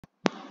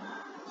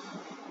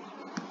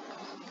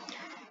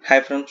Hi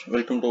friends,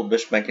 welcome to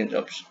Best Banking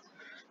Jobs.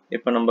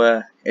 இப்போ நம்ம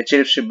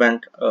HDFC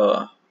Bank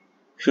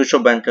Future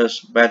Bankers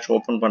batch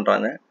open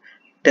பண்றாங்க.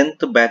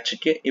 10th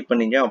batchக்கு இப்போ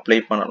நீங்க அப்ளை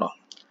பண்ணலாம்.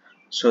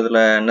 ஸோ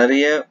இதில்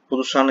நிறைய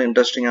புதுசான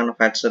இன்ட்ரெஸ்டிங்கான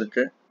ஃபேக்ட்ஸ்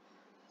இருக்கு.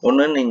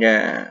 ஒன்று நீங்க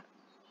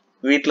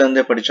வீட்டில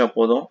இருந்தே படிச்சா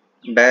போதும்,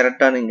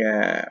 டைரக்டா நீங்க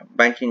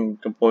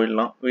பேங்கிங்க்கு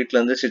போயிடலாம். வீட்டில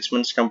இருந்து 6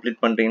 months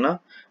கம்ப்ளீட் பண்ணிட்டீங்கன்னா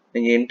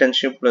நீங்க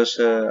internship plus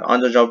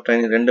on the job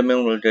training ரெண்டுமே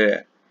உங்களுக்கு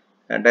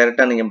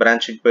டைரெக்டாக நீங்கள்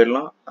பிரான்ச்சுக்கு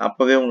போயிடலாம்.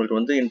 அப்போவே உங்களுக்கு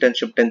வந்து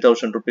இன்டர்ன்ஷிப்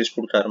 10,000 rupees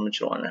கொடுக்க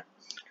ஆரம்பிச்சிருவாங்க.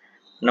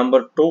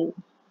 நம்பர் 2,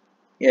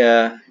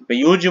 இப்போ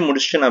யூஜி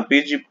முடிச்சுட்டு நான்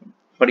பிஜி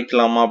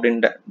படிக்கலாமா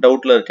அப்படின்னு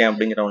டவுட்டில் இருக்கேன்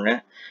அப்படிங்கிறவங்க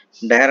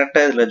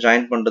டைரெக்டாக இதில்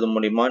ஜாயின் பண்ணுறது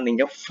மூலிமா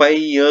நீங்கள் 5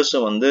 years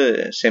வந்து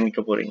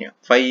சேமிக்க போகிறீங்க.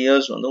 5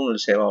 years வந்து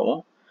உங்களுக்கு சேவ்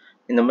ஆகும்.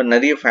 இந்த மாதிரி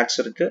நிறைய ஃபேக்ட்ஸ்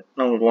இருக்குது.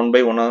 நான் உங்களுக்கு 1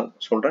 by 1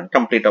 சொல்கிறேன்,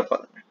 கம்ப்ளீட்டாக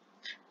பாருங்கள்.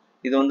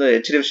 இது வந்து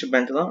HDFC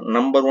பேங்க் தான்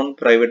number 1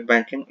 private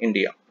bank in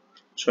India.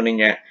 So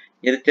நீங்கள்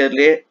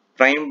இருக்கிறதுலே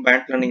பிரைம்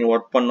பேங்க்ல நீங்க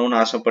ஒர்க் பண்ணணும்னு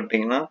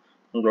ஆசைப்பட்டீங்கன்னா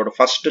உங்களோட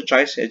ஃபர்ஸ்ட்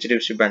சாய்ஸ்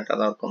HDFC பேங்காக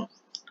தான் இருக்கணும்.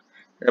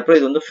 அப்புறம்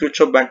இது வந்து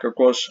ஃபியூச்சர் பேங்க்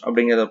கோர்ஸ்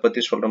அப்படிங்கிறத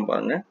பற்றி சொல்கிறேன்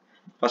பாருங்க.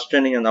 ஃபர்ஸ்ட்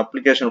நீங்கள் அந்த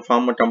அப்ளிகேஷன்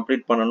ஃபார்மை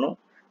கம்ப்ளீட் பண்ணணும்.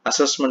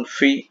 அசஸ்மெண்ட்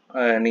ஃபீ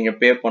நீங்கள்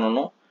பே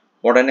பண்ணணும்.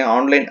 உடனே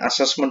ஆன்லைன்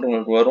அசஸ்மெண்ட்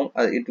உங்களுக்கு வரும்.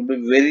 அது it will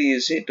be very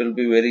easy. It will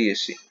be very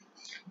easy.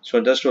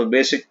 So just ஒரு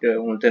பேசிக்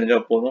உங்களுக்கு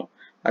தெரிஞ்சால் போதும்.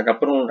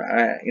 அதுக்கப்புறம்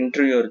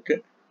இன்டர்வியூ இருக்கு.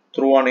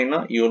 Through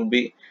ஆனீங்கன்னா you will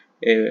be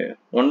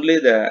only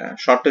the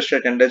shortest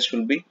candidates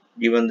will be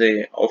given the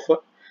offer.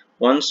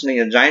 Once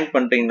you join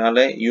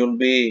பண்ணிட்டீங்கனாலே you will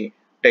be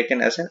taken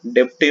as a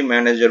deputy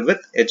manager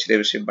with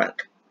HDFC Bank.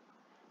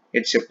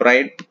 It's a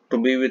pride to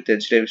be with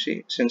HDFC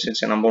since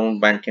it's a number 1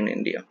 bank in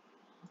India.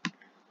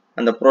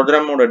 And the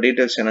program ஓட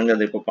details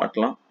என்னங்கிறத இப்போ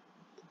பார்க்கலாம்.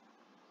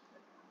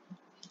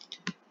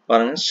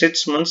 பாருங்க,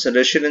 6 months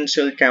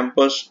residential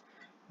campus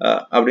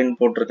அப்படின்னு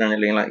போட்டிருக்காங்க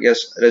இல்லைங்களா?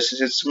 S,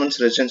 6 months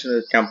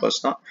residential campus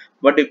தான்.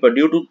 But இப்போ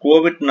டியூ டு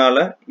கோவிட்னால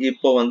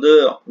இப்போ வந்து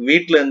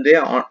வீட்டில இருந்தே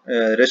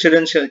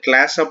ரெசிடென்ஷியல்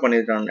கிளாஸாக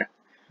பண்ணியிருக்காங்க.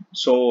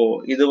 ஸோ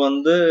இது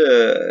வந்து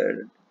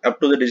up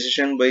to the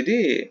decision by the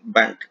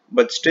bank.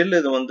 But still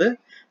இது வந்து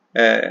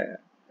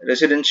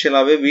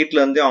ரெசிடென்ஷியலாகவே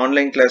வீட்டில இருந்தே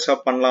ஆன்லைன் கிளாஸாக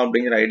பண்ணலாம்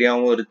அப்படிங்கிற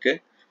ஐடியாவும் இருக்கு.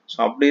 ஸோ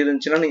அப்படி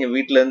இருந்துச்சுன்னா நீங்கள்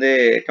வீட்டில இருந்தே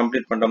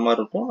கம்ப்ளீட் பண்ணுற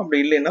மாதிரி இருக்கும். அப்படி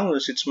இல்லைன்னா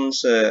ஒரு 6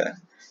 months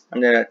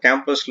அந்த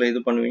கேம்பஸில்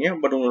இது பண்ணுவீங்க.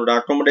 பட் உங்களோட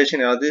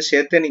அக்காமடேஷன் எல்லாத்தையும்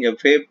சேர்த்தே நீங்கள்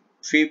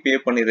ஃபீ பே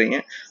பண்ணிடுறீங்க.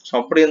 ஸோ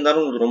அப்படி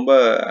இருந்தாலும் உங்களுக்கு ரொம்ப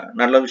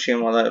நல்ல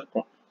விஷயமா தான்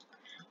இருக்கும்.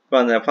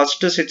 இப்போ அந்த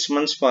ஃபர்ஸ்ட் 6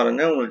 months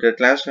பாருங்க, உங்களுக்கு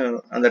கிளாஸ்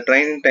அந்த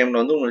ட்ரைனிங் டைம்ல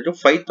வந்து உங்களுக்கு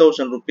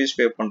 5,000 rupees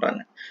பே பண்றாங்க.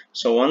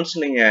 ஸோ ஒன்ஸ்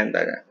நீங்க இந்த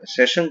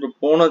செஷனுக்கு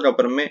போனதுக்கு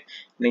அப்புறமே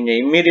நீங்க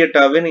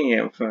இம்மீடியட்டாவே நீங்க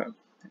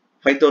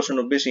 5,000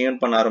 rupees ஏர்ன்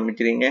பண்ண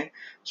ஆரம்பிக்கிறீங்க.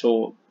 So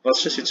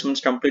first 6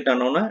 months complete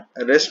ஆனோன்னா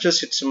rest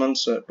 6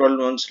 months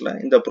 12 monthsல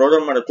இந்த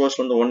ப்ரோக்ராமோட கோர்ஸ்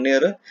வந்து 1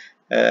 year.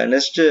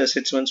 நெக்ஸ்ட்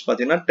 6 months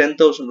பார்த்தீங்கன்னா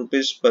 10,000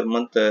 rupees per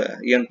month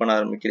ஏர்ன் பண்ண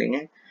ஆரம்பிக்கிறீங்க.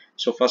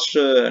 So first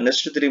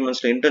next 3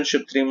 monthsல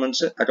internship 3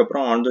 months,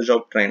 அதுக்கப்புறம் on the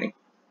job training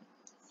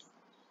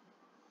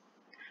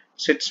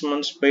 6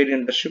 months paid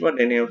internship at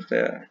any of the.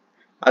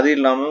 அது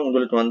இல்லாமல்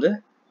உங்களுக்கு வந்து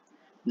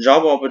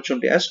job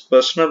opportunity as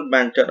personal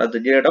banker at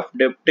the grade of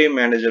deputy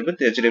manager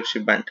with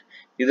HDFC Bank.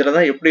 இதில்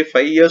தான் எப்படி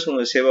 5 years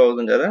உங்களுக்கு save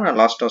ஆகுதுங்கிறத நான்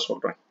லாஸ்ட்டாக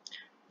சொல்கிறேன்.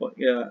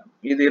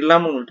 இது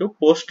இல்லாமல் உங்களுக்கு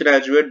post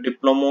graduate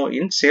diploma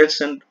in sales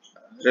and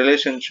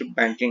relationship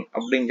banking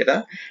அப்படிங்கிற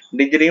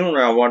டிகிரியும்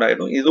உங்களுக்கு அவார்ட்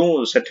ஆகிடும். இதுவும்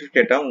ஒரு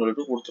சர்டிஃபிகேட்டாக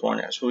உங்களுக்கு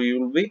கொடுத்துருவாங்க. So you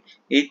will be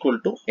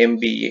equal to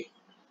MBA.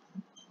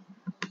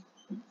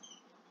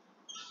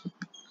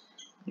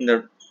 இந்த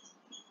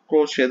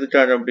கோர்ஸ்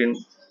எதுக்காக அப்படின்னு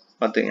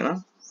பார்த்தீங்கன்னா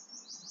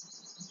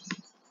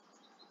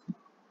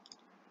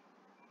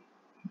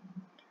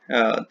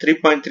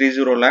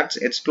 3.30 lakhs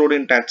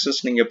எக்ஸ்க்ளூடிங்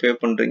டாக்ஸஸ் நீங்கள் பே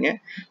பண்ணுறீங்க.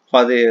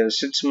 For the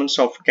 6 months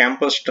off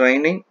campus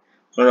training,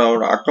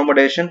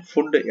 accommodation,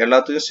 food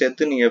எல்லாத்துக்கும்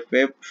சேர்த்து நீங்கள்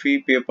ஃபீ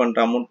பே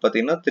பண்ணுற அமௌண்ட்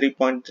பார்த்தீங்கன்னா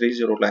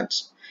 3.30 lakhs.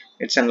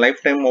 It's and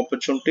life time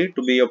opportunity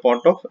to be a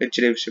part of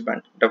HDFC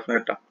Bank.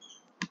 டெஃபினட்டா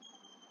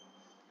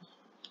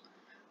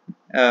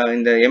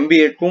இந்த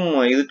MBAக்கும்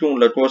இதுக்கும்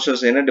உள்ள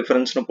கோர்சஸ் என்ன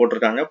டிஃபரன்ஸ்னு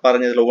போட்டிருக்காங்க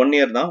பாருங்க. இதில் 1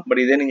 year தான்.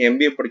 பட் இதே நீங்கள்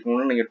MBA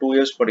படிக்கணும்னா நீங்கள் 2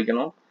 years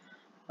படிக்கணும்.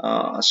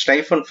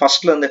 ஸ்டைஃபன்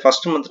ஃபர்ஸ்ட்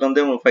மந்த்ல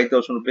இருந்தே உங்களுக்கு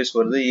 5,000 rupees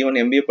வருது.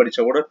 ஈவன் MBA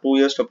படிச்சா கூட 2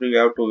 years அப்படி யூ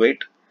ஹேவ் டு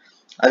வெயிட்.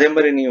 அதே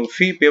மாதிரி நீங்கள்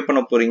ஃபீ பே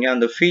பண்ண போறீங்க.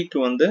 அந்த ஃபீக்கு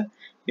வந்து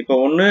இப்போ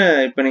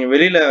நீங்கள்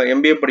வெளியில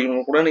MBA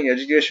படிக்கணும் கூட நீங்கள்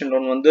எஜுகேஷன்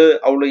லோன் வந்து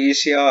அவ்வளோ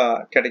ஈஸியாக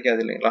கிடைக்காது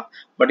இல்லைங்களா?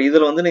 பட்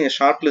இதில் வந்து நீங்கள்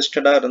ஷார்ட்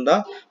லிஸ்டடாக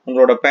இருந்தால்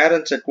உங்களோட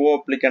பேரண்ட்ஸை கோ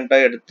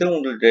அப்ளிகண்ட்டாக எடுத்து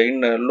உங்களுக்கு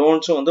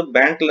லோன்ஸும் வந்து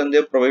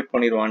பேங்க்லேருந்தே ப்ரொவைட்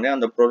பண்ணிடுவாங்க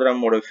அந்த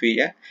ப்ரோக்ராமோட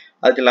ஃபீயை.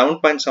 அதுக்கு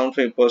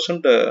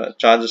 11.75%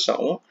 சார்ஜஸ்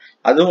ஆகும்.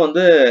 அதுவும்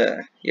வந்து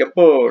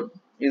எப்போ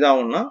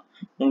இதாகும்னா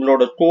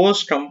உங்களோட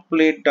கோர்ஸ்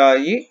கம்ப்ளீட்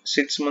ஆகி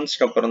 6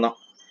 monthsக்கு அப்புறம் தான்.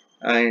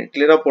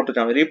 கிளியரா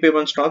போட்டுருக்காங்க,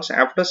 repayment starts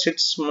after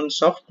 6 months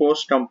of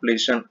course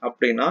completion.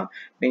 அப்படின்னா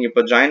நீங்க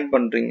இப்போ ஜாயின்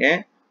பண்றீங்க,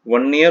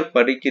 1 year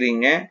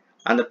படிக்கிறீங்க.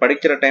 அந்த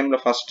படிக்கிற டைம்ல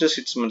first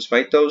 6 months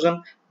 5,000,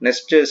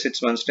 next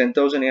 6 months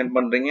 10,000 earn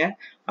பண்றீங்க.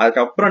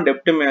 அதுக்கப்புறம்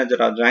டெப்டி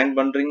மேனேஜரா ஜாயின்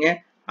பண்றீங்க.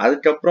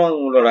 அதுக்கப்புறம்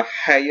உங்களோட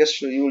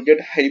highest you will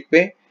get high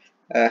பே,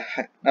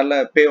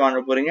 நல்ல பே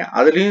வாங்க போறீங்க.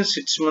 அதுலயும்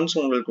 6 months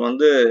உங்களுக்கு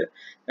வந்து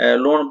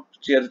லோன்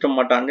எடுக்க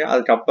மாட்டாங்க.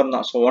 அதுக்கப்புறம்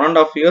தான். So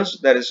 1.5 years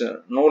there is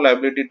no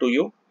liability to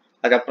you.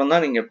 அதுக்கப்புறம்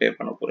தான் நீங்கள் பே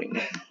பண்ண போகிறீங்க.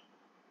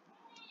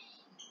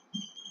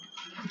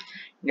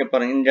 இங்கே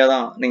பாருங்க, இங்கே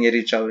தான் நீங்கள்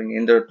ரீச் ஆகுறீங்க.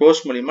 இந்த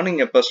கோர்ஸ் மூலிமா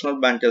நீங்கள் பர்சனல்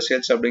பேங்க்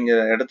சேல்ஸ் அப்படிங்கிற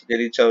இடத்துக்கு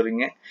ரீச்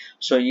ஆகுறீங்க.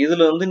 ஸோ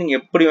இதில் வந்து நீங்கள்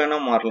எப்படி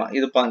வேணால் மாறலாம்.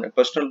 இது பாருங்க,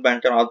 பர்சனல்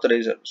பேங்கர்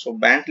ஆத்தரைசர். ஸோ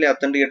பேங்க்லேயே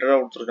அத்தன்டிகேட்டடாக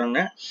கொடுத்துருக்காங்க.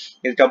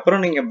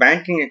 இதுக்கப்புறம் நீங்கள்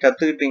பேங்கிங்கை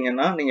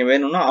கற்றுக்கிட்டீங்கன்னா நீங்கள்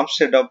வேணும்னா ஆப்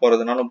சைடாக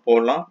போகிறதுனாலும்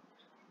போடலாம்.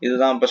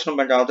 இதுதான் பர்சனல்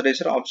பேங்க்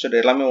ஆத்தரைசர், ஆப்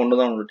சைடு எல்லாமே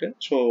ஒன்று தான் உங்களுக்கு.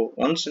 ஸோ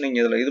ஒன்ஸ்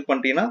நீங்கள் இதில் இது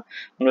பண்ணிட்டீங்கன்னா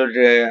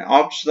உங்களுக்கு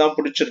ஆப்ஸ் தான்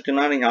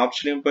பிடிச்சிருக்குன்னா நீங்கள்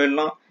ஆப்ஸ்லேயும்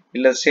போயிடலாம்.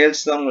 இல்லை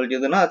சேல்ஸ் தான் உங்களுக்கு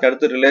இதுன்னா அதுக்கு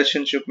அடுத்து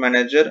relationship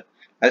manager,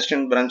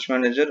 assistant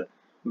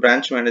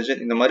branch manager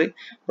இந்த மாதிரி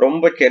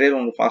ரொம்ப கெரியர்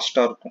உங்களுக்கு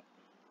ஃபாஸ்ட்டாக இருக்கும்.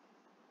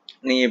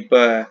 நீங்கள் இப்போ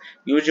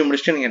யூஜி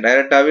முடிச்சுட்டு நீங்கள்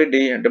டைரெக்டாகவே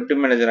டெப்டி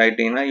மேனேஜர்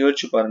ஆகிட்டீங்கன்னா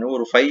யோசிச்சு பாருங்கள்,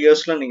 ஒரு 5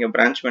 இயர்ஸில் நீங்கள்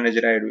branch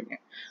manager ஆகிடுவீங்க.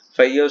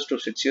 5 years to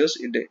 6 years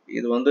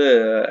இது வந்து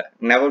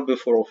நெவர்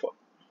பிஃபோர் ஆஃபர்.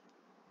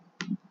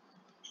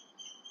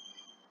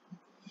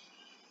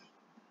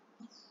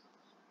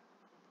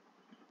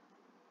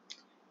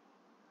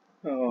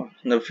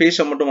 இந்த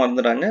ஃபீஸை மட்டும்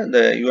மறந்துட்டாங்க.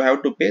 You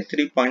have to pay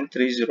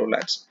 3.30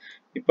 lakhs.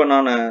 இப்போ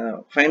நான்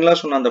ஃபைனலாக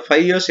சொன்ன அந்த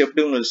 5 years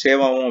எப்படி உங்களுக்கு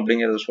சேவ் ஆகும்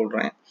அப்படிங்கிறத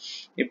சொல்கிறேன்.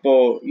 இப்போ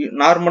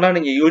நார்மலாக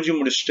நீங்கள் யூஜி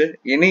முடிச்சுட்டு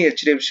எனி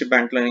ஹெச்டிஎஃப்சி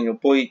பேங்க்ல நீங்கள்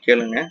போய்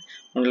கேளுங்க,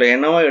 உங்களை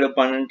என்னவா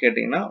எடுப்பாங்கன்னு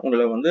கேட்டிங்கன்னா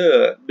உங்களை வந்து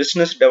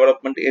பிஸ்னஸ்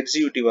டெவலப்மெண்ட்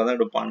எக்ஸிக்யூட்டிவாக தான்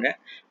எடுப்பாங்க.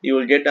 You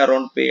will get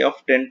around bay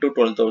of 10 to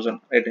 12,000,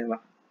 ரைட்டுங்களா?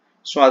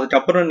 ஸோ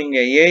அதுக்கப்புறம்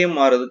நீங்கள் ஏஎம்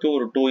ஆகிறதுக்கு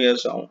ஒரு 2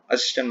 years ஆகும்.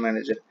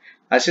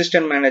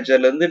 அசிஸ்டன்ட்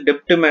மேனேஜர்லேருந்து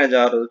டெப்டி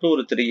மேனேஜர் ஆகிறதுக்கு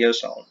ஒரு 3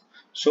 years ஆகும்.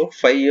 ஸோ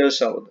 5 years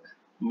ஆகுது.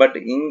 பட்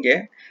இங்கே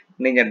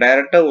நீங்கள்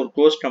டைரெக்டாக ஒரு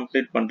கோர்ஸ்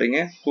கம்ப்ளீட் பண்ணுறீங்க.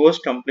 கோர்ஸ்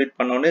கம்ப்ளீட்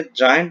பண்ணோடனே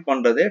ஜாயின்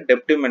பண்ணுறதே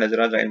டெப்டி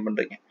மேனேஜராக ஜாயின்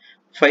பண்ணுறீங்க.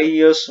 5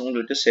 years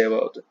உங்களுக்கு சேவ்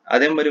ஆகுது.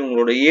 அதே மாதிரி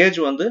உங்களோட ஏஜ்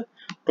வந்து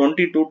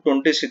 20 to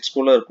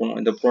 26 இருக்கணும்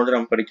இந்த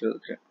ப்ரோக்ராம்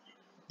படிக்கிறதுக்கு.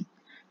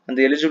 அந்த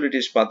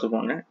எலிஜிபிலிட்டிஸ்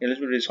பார்த்துக்கோங்க.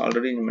 எலிஜிபிலிட்டிஸ்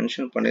ஆல்ரெடி இங்கே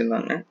மென்ஷன்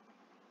பண்ணியிருந்தாங்க.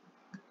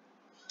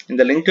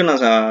 இந்த லிங்க்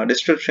நான்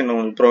டிஸ்கிரிப்ஷனில்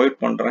உங்களுக்கு ப்ரொவைட்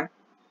பண்ணுறேன்.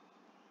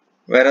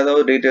 வேற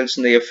ஏதாவது டீட்டெயில்ஸ்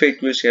இந்த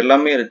FAQs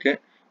எல்லாமே இருக்கு.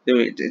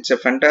 It's a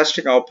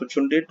fantastic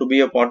opportunity to be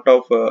a part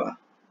of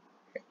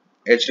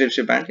HDFC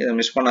Bank. இதை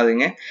மிஸ்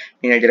பண்ணாதீங்க.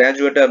 நீங்கள்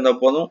கிராஜுவேட்டாக இருந்தால்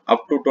போதும்,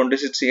 அப் டு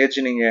 26 ஏஜ்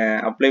நீங்கள்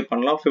அப்ளை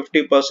பண்ணலாம்.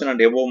 50%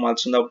 அண்ட் எபோவ்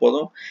மார்க்ஸ் இருந்தால்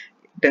போதும்.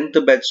 10th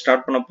பேட்ச்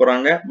ஸ்டார்ட் பண்ண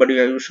போகிறாங்க. But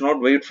you should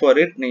not wait for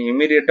it. நீங்கள்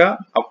இமீடியட்டாக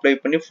அப்ளை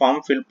பண்ணி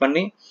ஃபார்ம் ஃபில்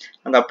பண்ணி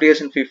அந்த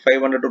அப்ளிகேஷன் ஃபீ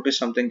 500 rupees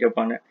சம்திங்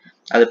கேட்பாங்க.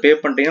 அதை பே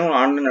பண்ணிட்டீங்கன்னா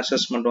ஆன்லைன்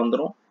அசஸ்மெண்ட்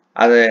வந்துடும்.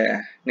 அதை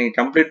நீங்கள்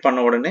கம்ப்ளீட்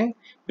பண்ண உடனே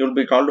you will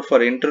be called for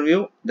interview.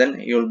 Then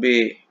you will be,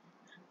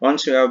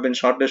 once you have been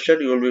shortlisted,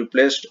 you will be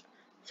placed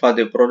for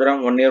the program,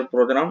 1-year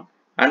program,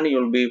 and you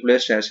will be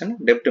placed as a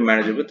deputy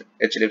manager with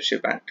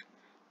HDFC Bank.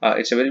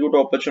 It's a very good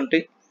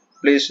opportunity.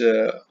 Please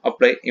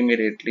apply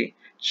immediately.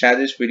 Share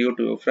this video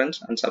to your friends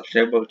and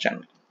subscribe our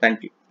channel. Thank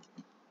you.